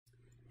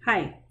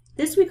Hi,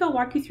 this week I'll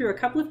walk you through a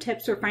couple of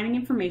tips for finding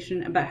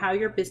information about how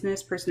your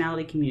business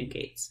personality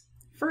communicates.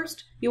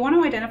 First, you'll want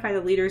to identify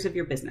the leaders of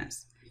your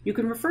business. You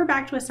can refer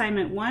back to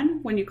assignment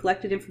 1 when you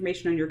collected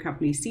information on your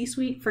company's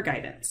C-suite for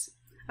guidance.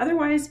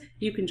 Otherwise,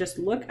 you can just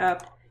look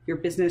up your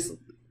business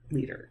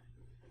leader.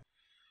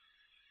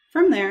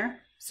 From there,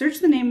 search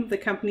the name of the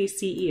company's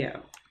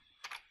CEO.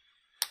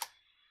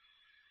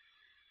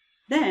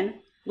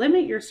 Then,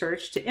 limit your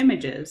search to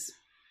images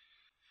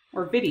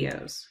or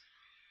videos.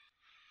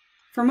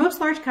 For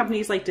most large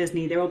companies like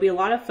Disney, there will be a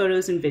lot of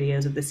photos and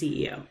videos of the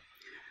CEO.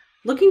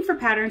 Looking for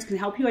patterns can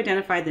help you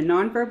identify the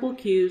nonverbal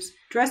cues,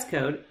 dress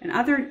code, and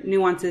other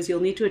nuances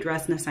you'll need to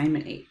address in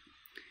Assignment 8.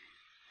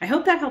 I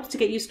hope that helps to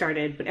get you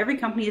started, but every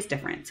company is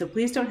different, so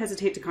please don't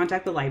hesitate to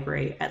contact the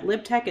library at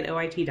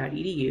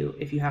libtech@oit.edu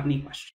if you have any questions.